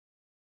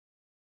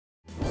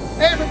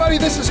Hey everybody,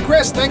 this is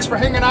Chris. Thanks for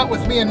hanging out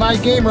with me in my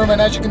game room. And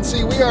as you can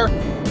see, we are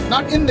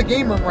not in the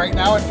game room right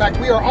now. In fact,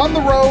 we are on the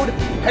road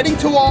heading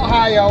to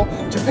Ohio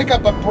to pick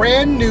up a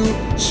brand new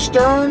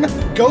Stern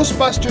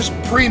Ghostbusters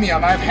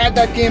Premium. I've had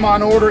that game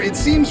on order, it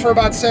seems, for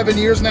about 7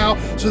 years now.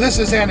 So this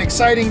is an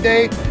exciting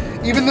day.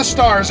 Even the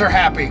stars are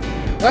happy.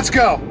 Let's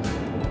go.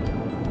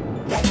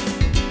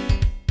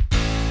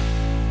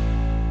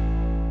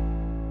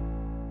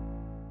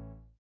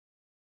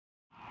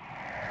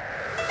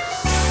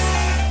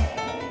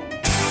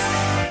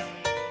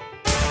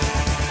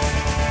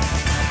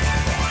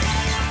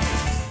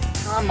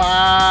 Come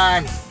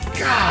on,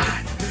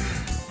 God.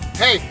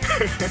 Hey,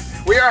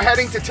 we are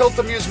heading to Tilt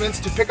Amusements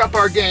to pick up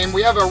our game.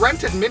 We have a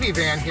rented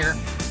minivan here.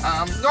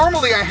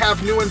 Normally I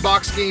have new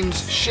in-box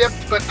games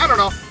shipped, but I don't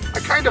know. I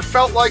kind of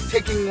felt like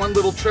taking one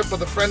little trip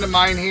with a friend of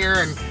mine here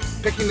and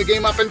picking the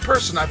game up in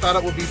person. I thought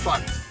it would be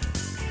fun.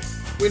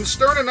 When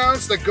Stern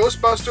announced that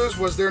Ghostbusters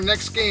was their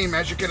next game,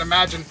 as you can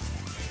imagine,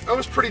 I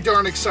was pretty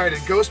darn excited.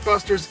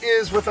 Ghostbusters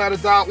is, without a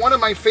doubt, one of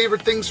my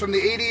favorite things from the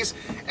 80s,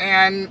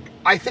 and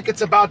I think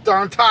it's about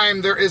darn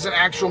time there is an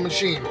actual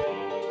machine.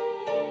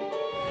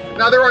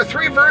 Now, there are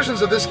 3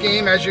 versions of this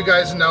game, as you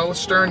guys know.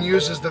 Stern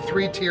uses the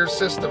 3-tier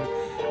system.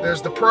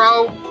 There's the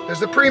Pro, there's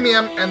the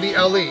Premium, and the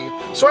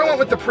LE. So I went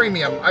with the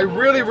Premium. I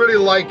really, really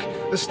like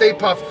the Stay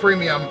Puft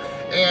Premium,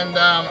 and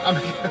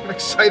I'm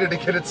excited to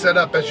get it set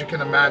up, as you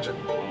can imagine.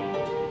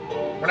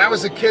 When I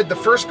was a kid, the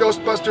first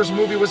Ghostbusters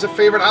movie was a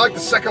favorite. I like the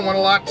second one a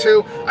lot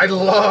too. I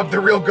love the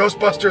real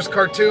Ghostbusters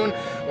cartoon.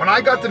 When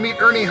I got to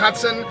meet Ernie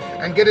Hudson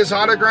and get his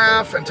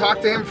autograph and talk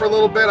to him for a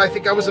little bit, I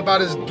think I was about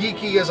as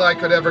geeky as I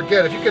could ever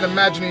get. If you can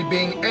imagine me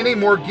being any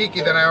more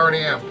geeky than I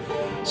already am.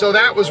 So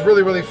that was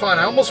really, really fun.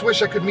 I almost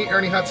wish I could meet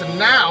Ernie Hudson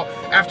now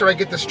after I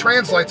get this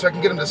translate so I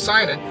can get him to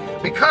sign it,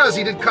 because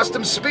he did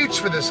custom speech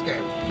for this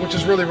game, which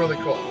is really, really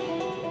cool.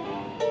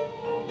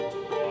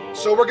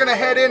 So we're gonna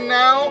head in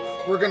now,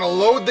 we're gonna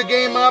load the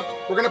game up,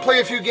 we're gonna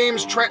play a few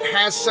games Trent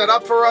has set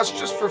up for us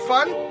just for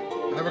fun,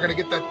 and then we're gonna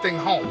get that thing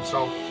home,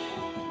 so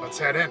let's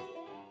head in.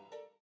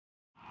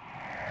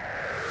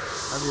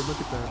 How do you look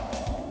at that?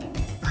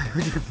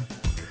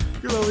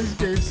 Look at all these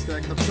games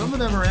stacked up. Some of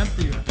them are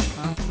empty,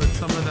 huh? But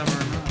some of them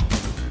are not.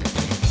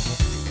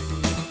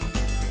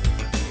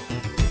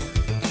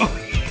 Oh,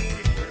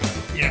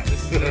 yeah,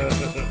 this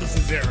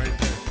is it right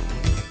there.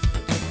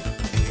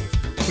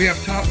 We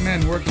have top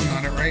men working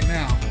on it right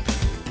now.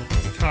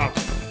 Top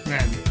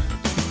men.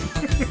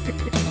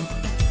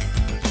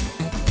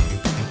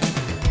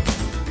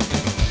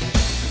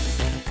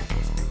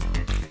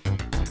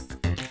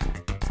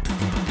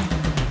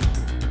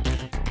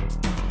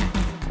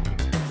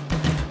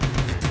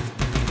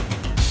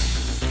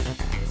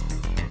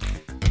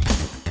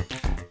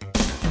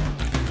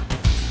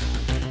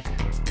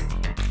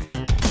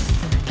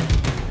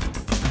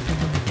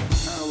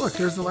 Oh, look,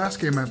 here's the last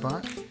game I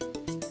bought.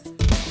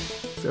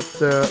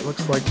 That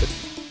looks like it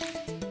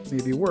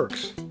maybe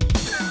works.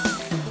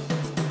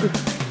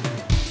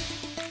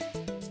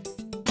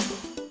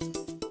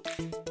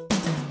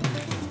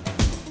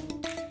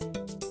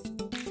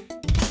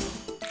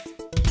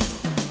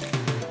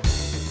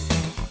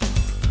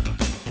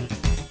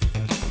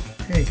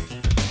 Hey,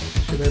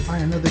 should I buy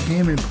another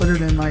game and put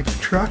it in my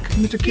truck,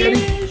 Mr. Kitty?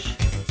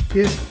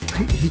 Yes.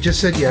 He just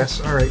said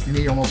yes. All right, and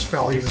he almost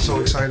fell. He was so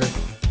excited.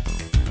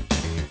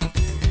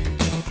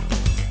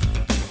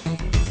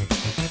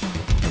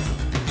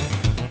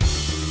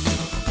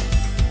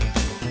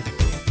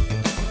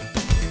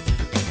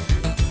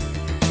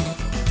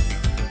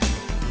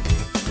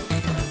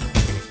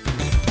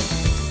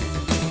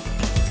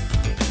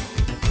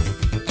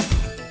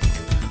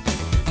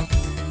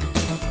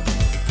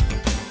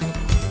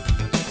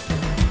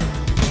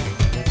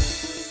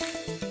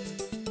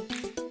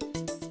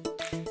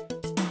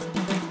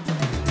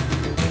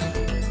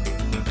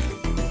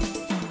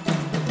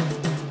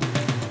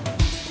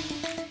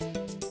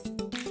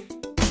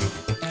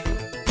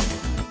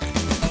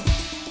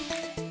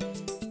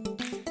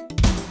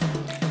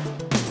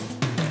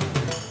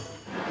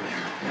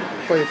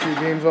 Play a few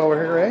games while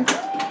we're here, eh?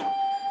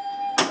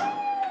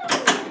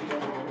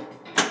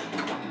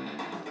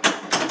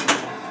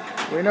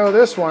 We know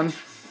this one.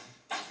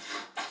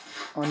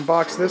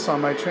 Unbox this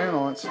on my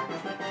channel. It's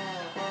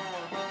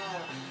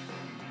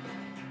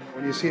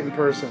when you see it in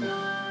person.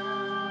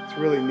 It's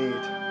really neat.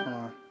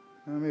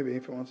 Maybe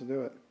if it wants to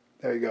do it.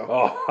 There you go.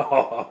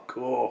 Oh,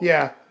 cool.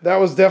 Yeah, that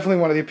was definitely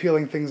one of the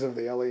appealing things of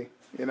the LE,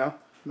 you know?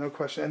 No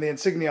question. And the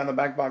insignia on the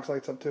back box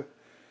lights up too.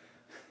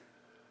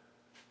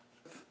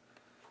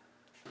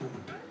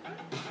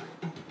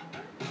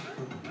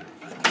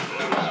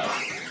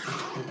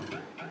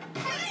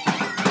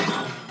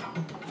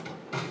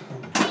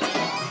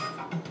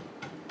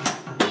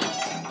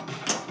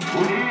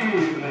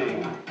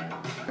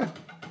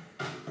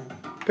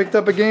 Picked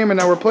up a game and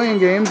now we're playing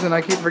games, and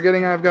I keep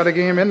forgetting I've got a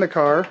game in the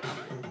car.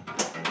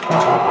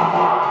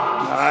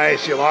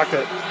 Nice, you locked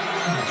it.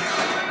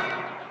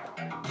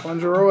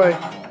 Plunger away.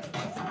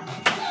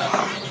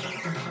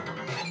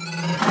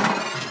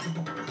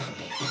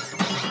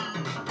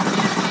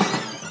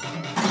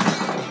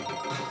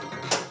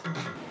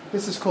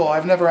 This is cool.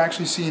 I've never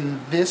actually seen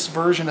this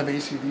version of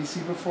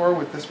AC/DC before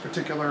with this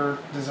particular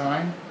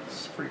design.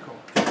 It's pretty cool.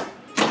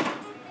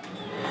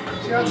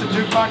 See how it's a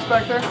jukebox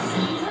back there?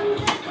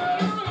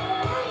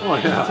 Oh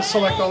yeah. To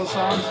select all the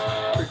songs.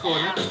 Pretty cool,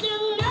 isn't it?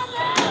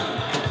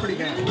 Pretty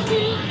game.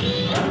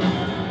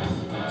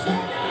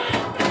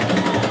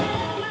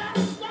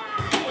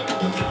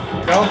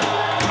 Go.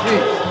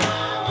 Please.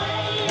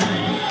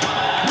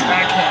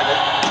 Backhand it.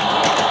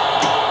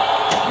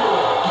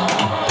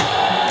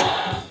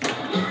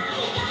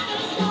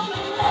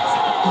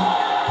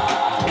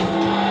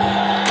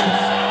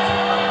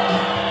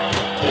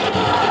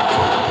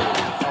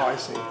 Oh, I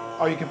see.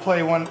 Oh, you can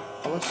play one.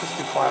 Oh, let's just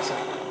do classic.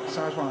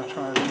 So I just want to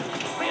try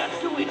this. We are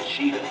doing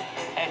cheetah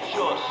at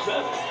your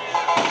service.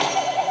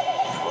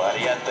 What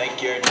do you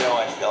think you're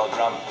doing,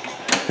 Pilgrim?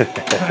 See if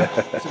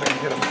I can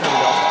hit him. There we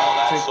go. Well,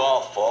 that's See?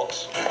 all,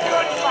 folks.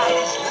 Goodbye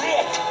is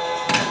lit.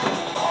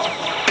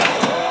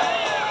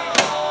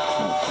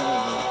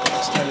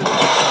 Extended.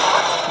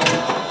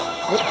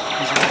 Whoop.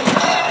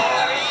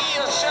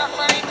 You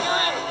suffering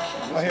good?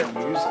 I hear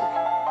music.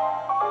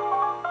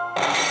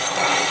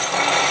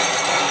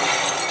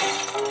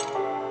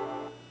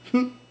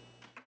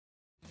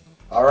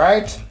 All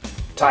right,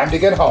 time to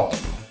get home.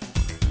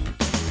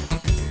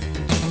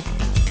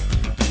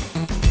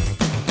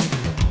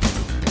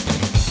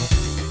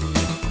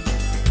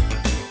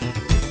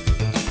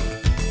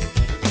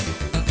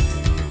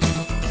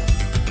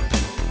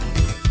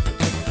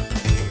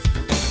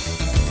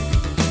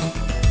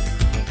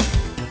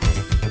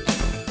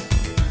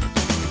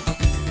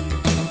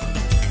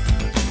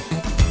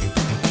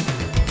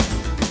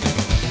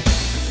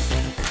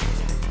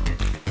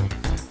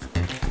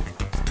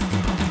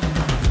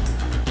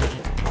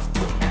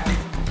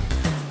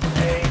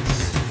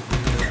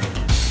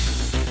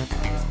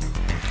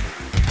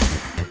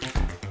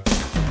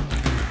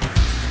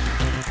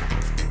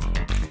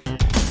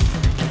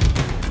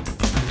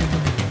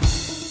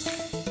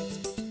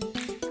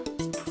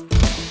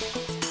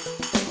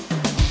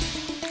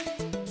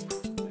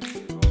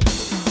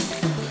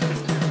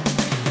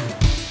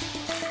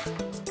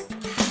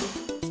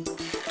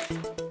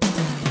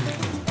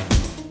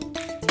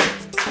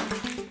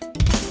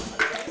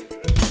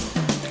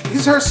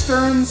 These are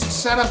Stern's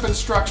setup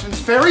instructions,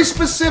 very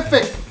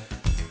specific.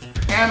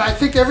 And I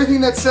think everything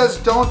that says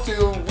don't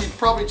do, we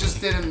probably just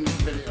did in the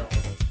video.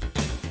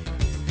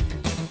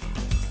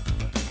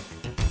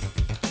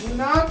 Do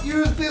not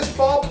use this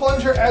ball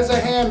plunger as a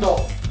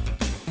handle.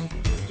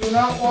 Do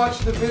not watch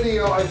the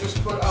video I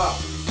just put up.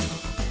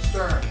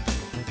 Stern.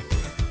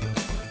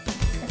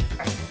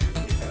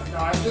 No,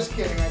 I'm just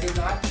kidding. I did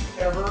not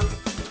ever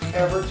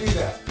do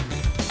that.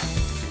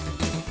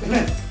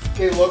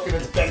 They look and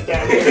it's bent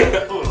down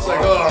here. It's like,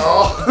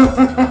 oh.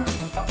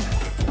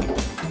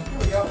 Here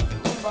we go.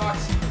 Box.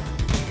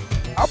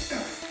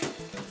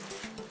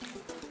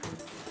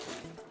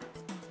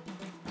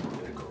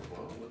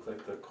 Looks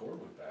like the cord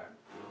went back.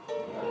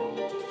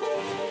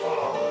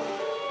 Oh,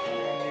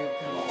 brand new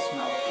pinball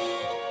smell.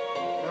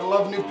 I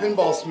love new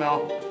pinball smell.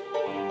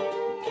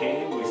 We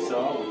came, we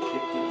saw, we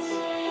kicked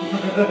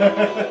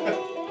it.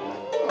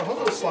 Oh,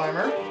 hello,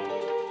 Slimer.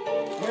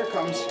 Here it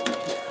comes.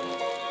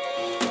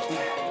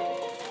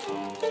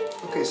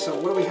 Okay, so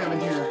what do we have in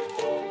here?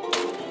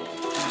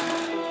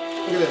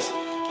 Look at this.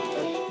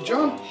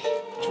 John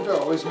Trudeau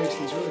always makes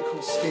these really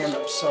cool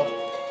stand-ups. So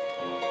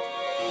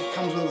it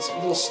comes with this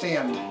little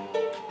stand,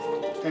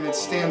 and it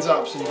stands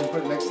up, so you can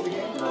put it next to the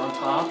game or on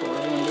top or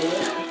whatever you want to do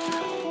there.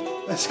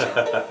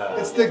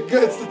 It's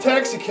the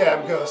taxi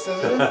cab ghost,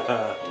 isn't it? I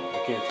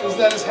can't tell. Is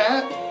that his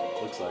hat?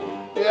 Looks like it.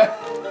 Yeah.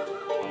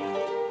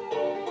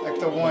 Like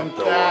the one.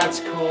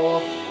 That's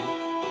cool.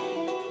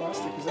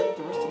 Plastic. Is that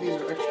the rest of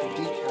these are extra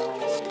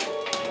decals?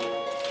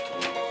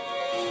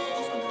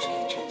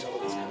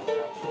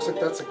 Looks like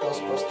that's a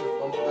Ghostbusters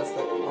bumper. That's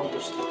that bumper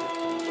sticker.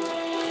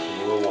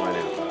 We'll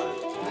whining about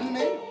it. And I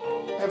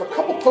have a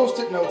couple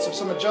post-it notes of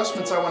some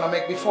adjustments I want to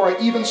make before I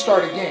even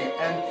start a game.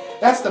 And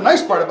that's the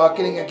nice part about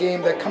getting a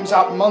game that comes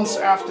out months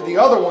after the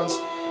other ones,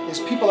 is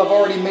people have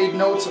already made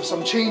notes of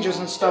some changes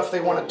and stuff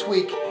they want to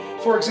tweak.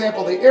 For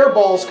example, the air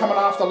balls coming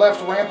off the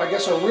left ramp, I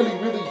guess, are really,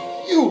 really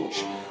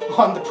huge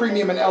on the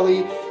Premium and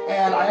LE.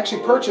 And I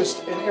actually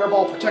purchased an air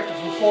ball protector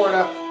from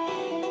Florida.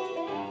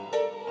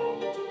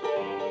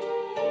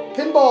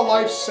 Pinball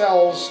Life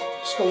sells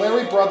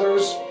Scoleri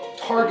Brothers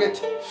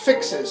Target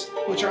Fixes,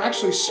 which are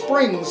actually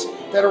springs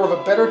that are of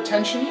a better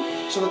tension,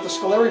 so that the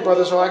Scoleri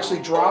Brothers will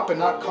actually drop and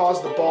not cause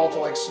the ball to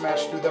like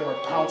smash through them or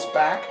bounce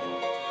back.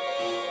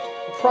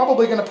 We're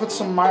probably going to put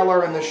some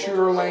Mylar in the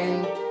shooter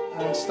lane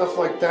and stuff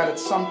like that at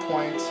some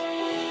point.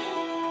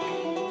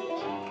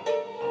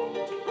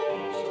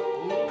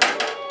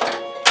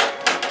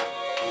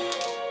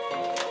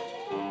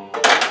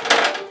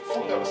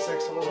 Oh, that was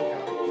 6, I wasn't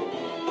counting.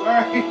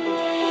 Alright.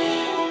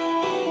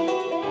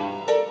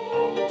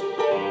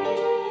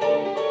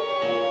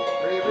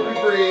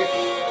 Breathe.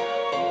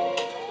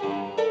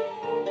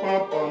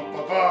 Bum, bum,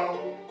 bum, bum.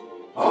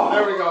 Oh,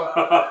 there we go.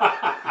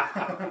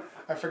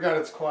 I forgot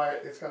it's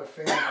quiet. It's got a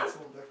fan. It's a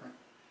little different.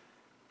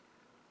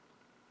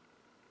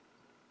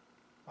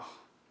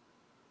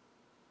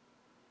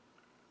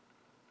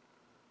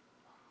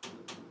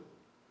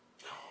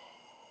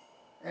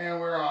 And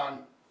we're on.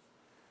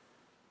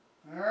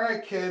 All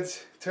right,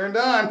 kids, turned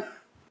on.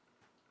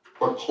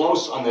 We're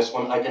close on this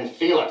one. I can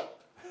feel it.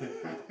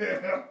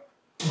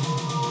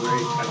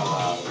 Very kind of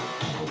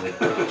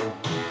loud.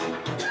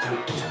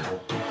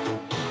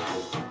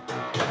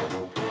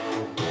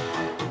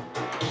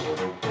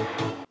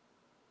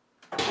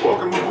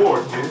 Welcome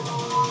aboard, kid.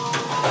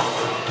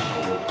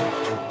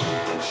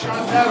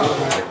 Shot that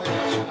automatically.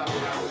 That should not be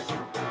happening.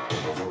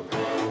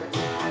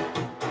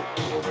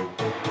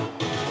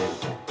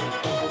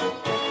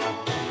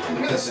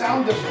 Look at the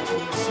sound difference in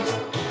this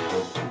system.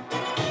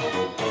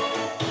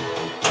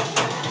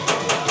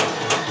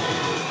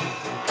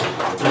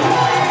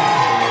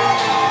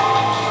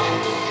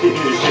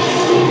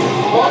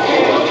 Okay,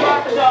 we'll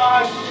drop the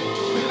dog.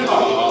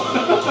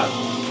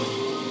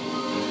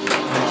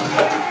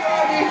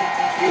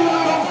 You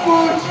little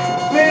pooch.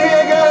 Maybe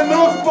I got a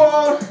milk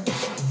bone.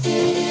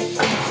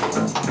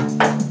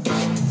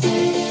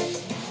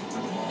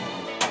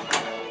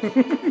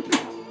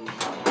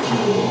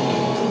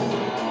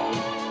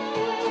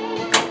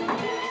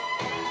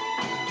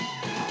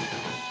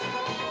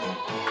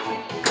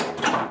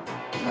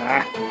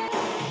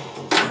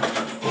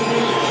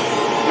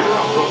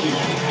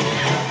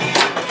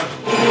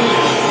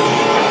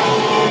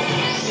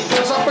 It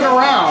goes up and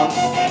around,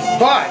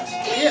 but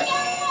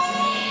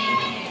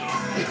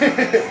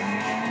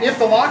if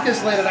the lock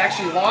is lit, it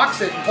actually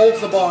locks it and holds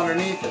the ball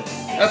underneath it.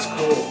 That's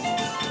cool.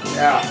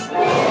 Yeah.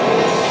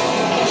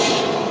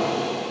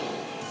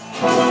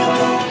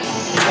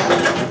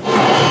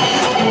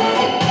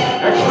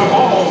 Extra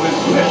ball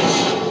is lit.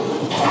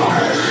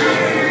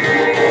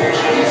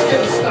 He's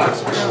getting stuck,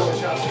 so we're going to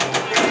adjust it.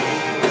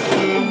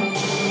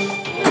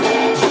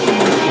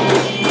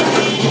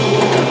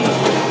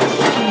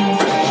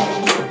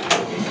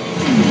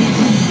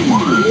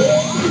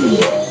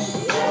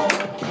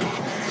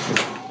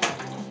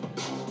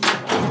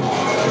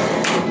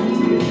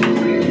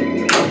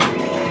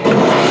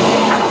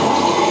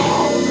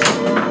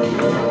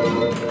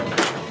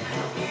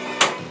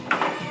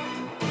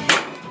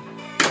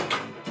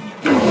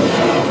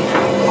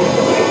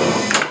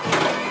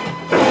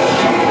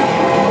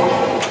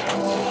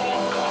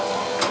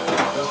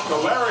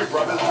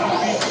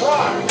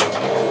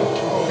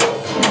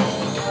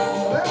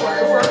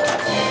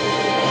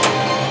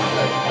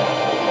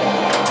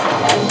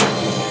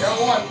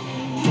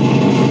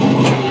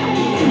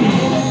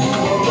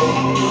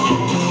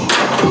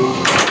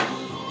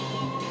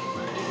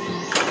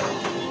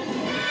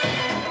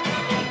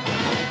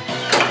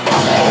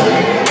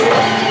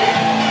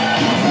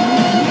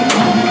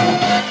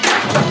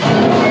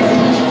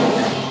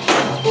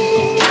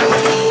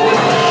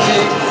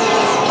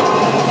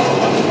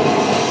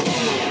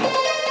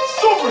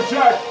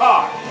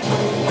 Jackpot!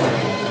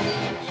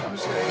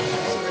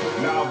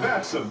 Now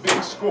that's a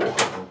big score.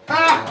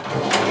 Ha!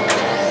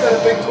 Is that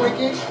a big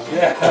Twinkie?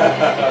 Yeah.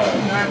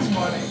 That's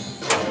funny.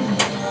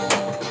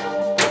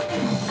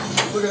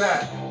 Look at that.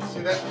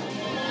 See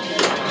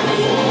that?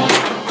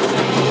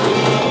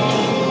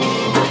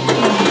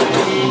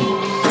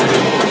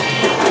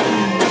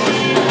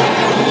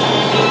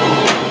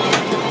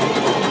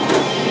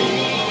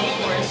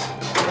 Anyways,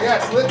 yeah,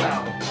 it's lit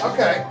now.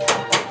 Okay.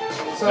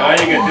 So, Now you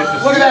get this to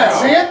look at that.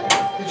 see See it?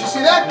 Did you see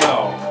that?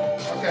 No.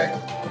 Okay.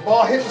 The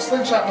ball hit the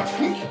slingshot in my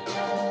feet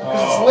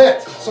because it's Oh.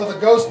 lit. So the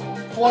ghost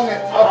flung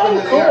it up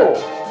into the air. cool.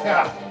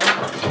 Yeah.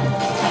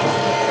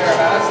 There,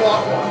 that's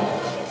lock one.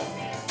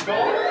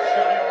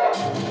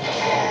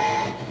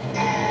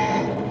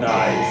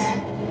 Nice.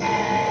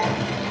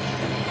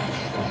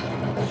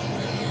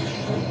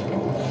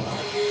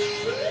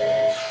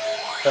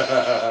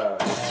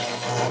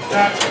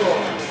 That's cool.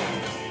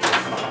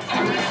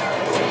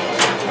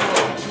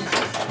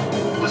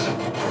 Listen.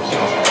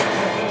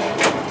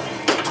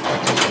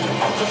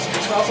 Listen,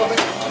 you smell something?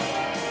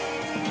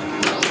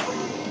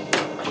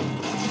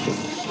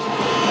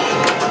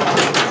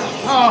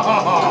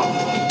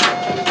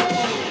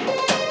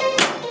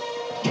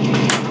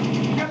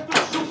 Get the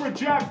super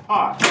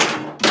jackpot!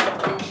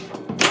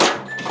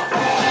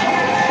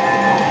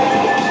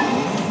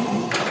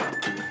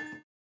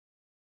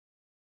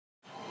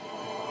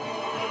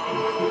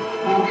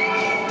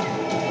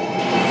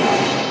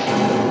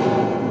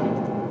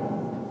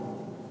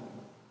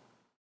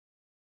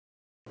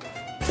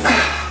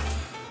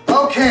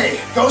 Okay,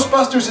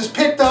 Ghostbusters is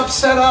picked up,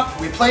 set up,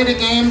 we played a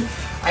game.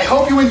 I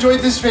hope you enjoyed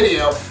this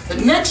video. The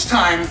next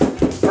time,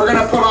 we're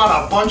gonna put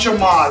on a bunch of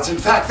mods. In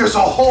fact, there's a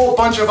whole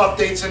bunch of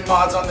updates and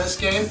mods on this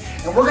game,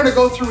 and we're gonna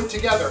go through it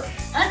together.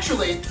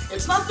 Actually,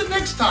 it's not the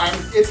next time,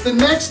 it's the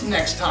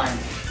next time.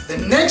 The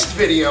next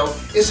video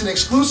is an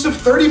exclusive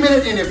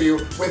 30-minute interview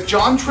with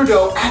John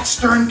Trudeau at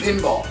Stern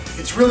Pinball.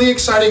 It's really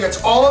exciting. It's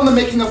all in the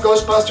making of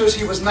Ghostbusters.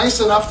 He was nice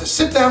enough to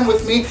sit down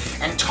with me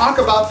and talk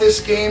about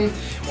this game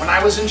when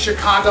I was in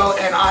Chicago,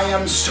 and I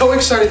am so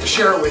excited to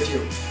share it with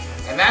you.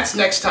 And that's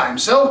next time.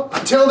 So,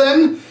 until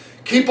then,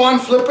 keep on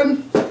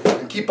flipping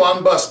and keep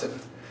on busting.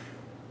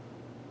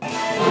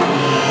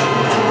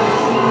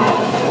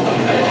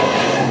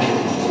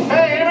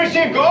 Hey, you ever see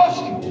a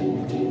ghost?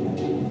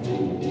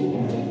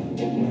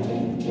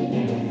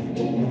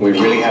 We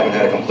really haven't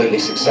had a completely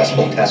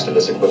successful test of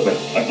this equipment.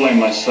 I blame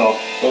myself.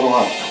 So do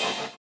I.